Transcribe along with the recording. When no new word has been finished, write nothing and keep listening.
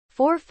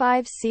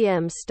4-5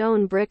 cm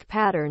stone brick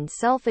pattern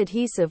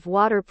self-adhesive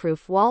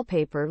waterproof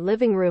wallpaper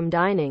living room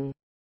dining.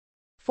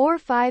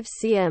 4-5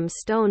 cm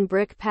stone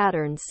brick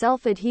pattern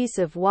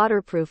self-adhesive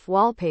waterproof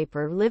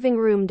wallpaper living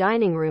room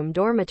dining room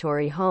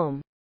dormitory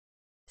home.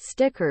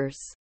 Stickers.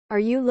 Are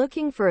you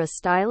looking for a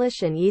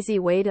stylish and easy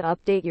way to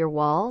update your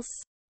walls?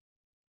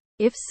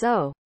 If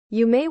so,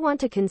 you may want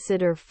to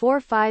consider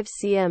 4-5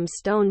 cm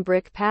stone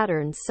brick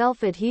pattern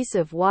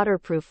self-adhesive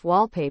waterproof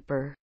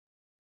wallpaper.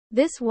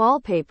 This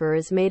wallpaper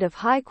is made of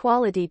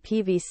high-quality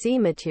PVC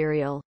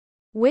material,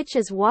 which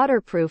is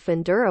waterproof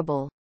and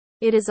durable.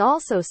 It is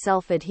also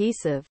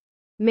self-adhesive,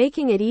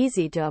 making it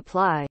easy to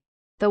apply.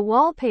 The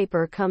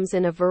wallpaper comes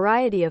in a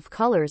variety of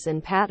colors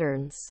and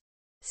patterns,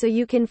 so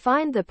you can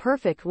find the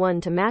perfect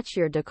one to match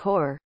your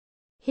decor.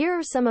 Here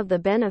are some of the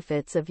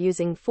benefits of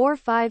using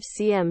 4-5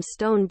 cm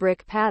stone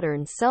brick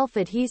pattern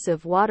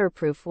self-adhesive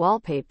waterproof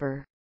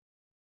wallpaper.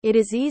 It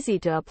is easy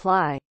to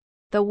apply.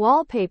 The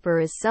wallpaper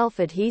is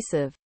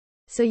self-adhesive,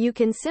 so you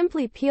can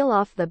simply peel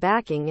off the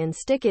backing and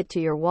stick it to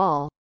your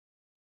wall.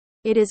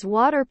 It is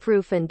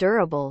waterproof and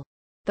durable.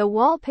 The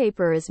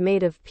wallpaper is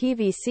made of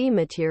PVC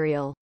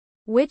material,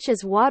 which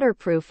is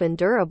waterproof and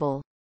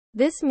durable.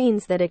 This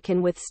means that it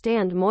can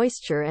withstand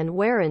moisture and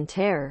wear and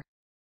tear.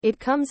 It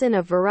comes in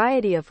a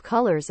variety of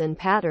colors and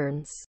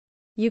patterns.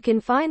 You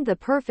can find the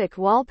perfect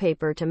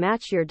wallpaper to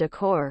match your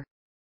decor.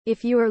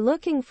 If you are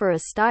looking for a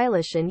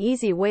stylish and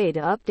easy way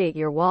to update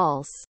your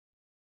walls,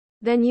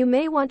 then you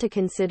may want to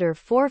consider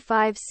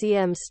 4-5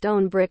 cm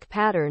stone brick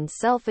pattern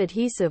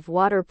self-adhesive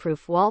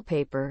waterproof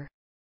wallpaper.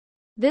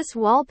 This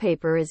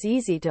wallpaper is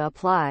easy to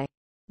apply,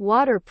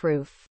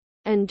 waterproof,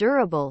 and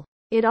durable.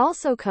 It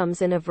also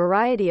comes in a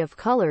variety of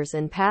colors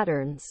and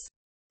patterns,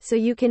 so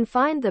you can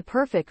find the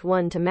perfect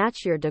one to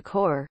match your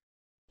decor.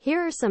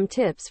 Here are some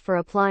tips for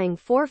applying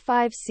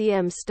 4-5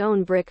 cm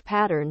stone brick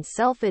pattern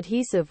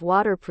self-adhesive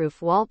waterproof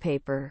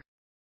wallpaper.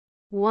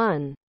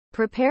 1.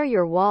 Prepare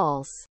your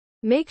walls.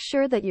 Make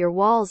sure that your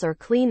walls are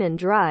clean and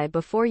dry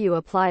before you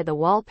apply the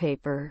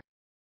wallpaper.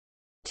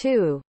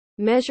 2.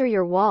 Measure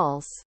your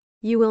walls.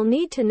 You will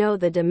need to know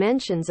the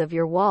dimensions of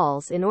your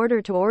walls in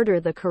order to order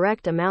the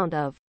correct amount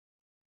of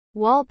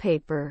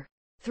wallpaper.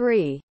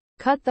 3.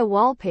 Cut the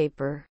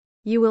wallpaper.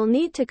 You will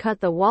need to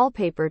cut the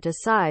wallpaper to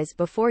size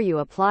before you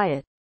apply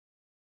it.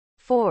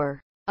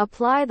 4.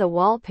 Apply the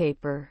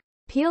wallpaper.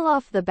 Peel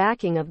off the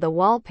backing of the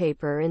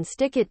wallpaper and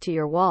stick it to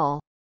your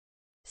wall.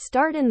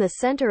 Start in the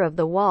center of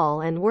the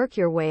wall and work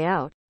your way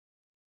out.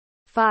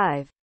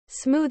 5.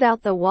 Smooth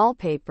out the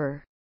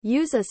wallpaper.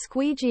 Use a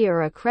squeegee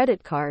or a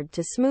credit card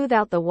to smooth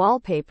out the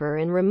wallpaper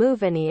and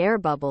remove any air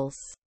bubbles.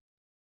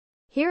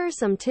 Here are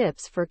some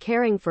tips for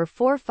caring for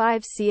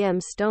 4-5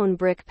 cm stone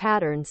brick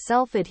pattern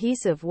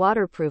self-adhesive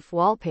waterproof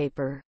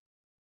wallpaper.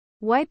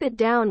 Wipe it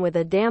down with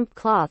a damp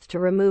cloth to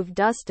remove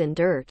dust and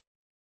dirt.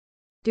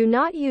 Do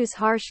not use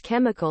harsh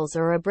chemicals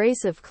or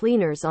abrasive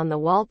cleaners on the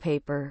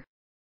wallpaper.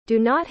 Do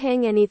not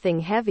hang anything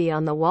heavy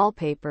on the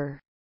wallpaper.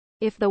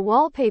 If the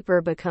wallpaper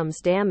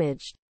becomes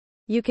damaged,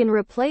 you can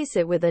replace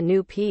it with a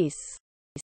new piece.